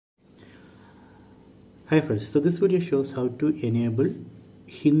Hi friends, so this video shows how to enable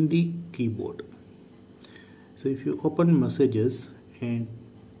Hindi keyboard. So if you open messages and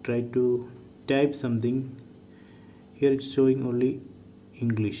try to type something, here it's showing only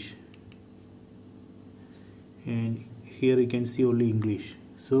English and here you can see only English.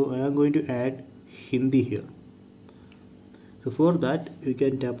 So I am going to add Hindi here. So for that you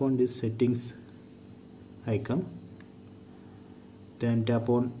can tap on this settings icon, then tap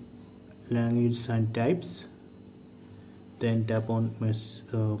on language and types, then tap on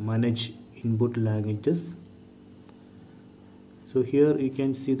manage input languages. So here you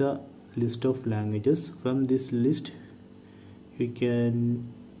can see the list of languages. From this list you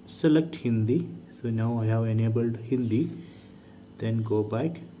can select Hindi. So now I have enabled Hindi, then go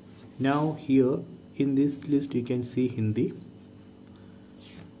back. Now here in this list you can see Hindi,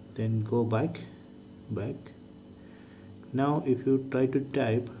 then go back. Now if you try to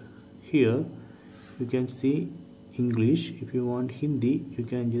type, here you can see English. If you want Hindi, you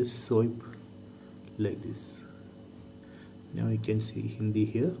can just swipe like this. Now you can see Hindi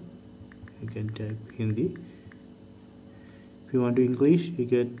here. You can type Hindi. If you want to English, you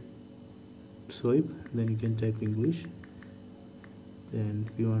can swipe, then you can type English. Then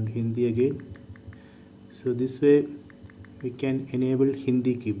if you want Hindi again, so this way we can enable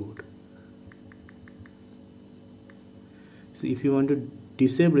Hindi keyboard. So if you want to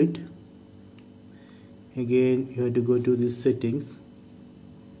disable it, again you have to go to these settings,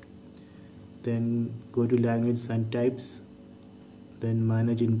 then go to language and types, then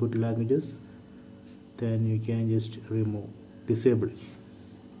manage input languages, then you can just disable it,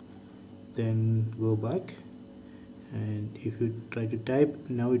 then go back, and if you try to type,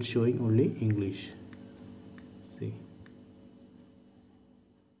 now it's showing only English.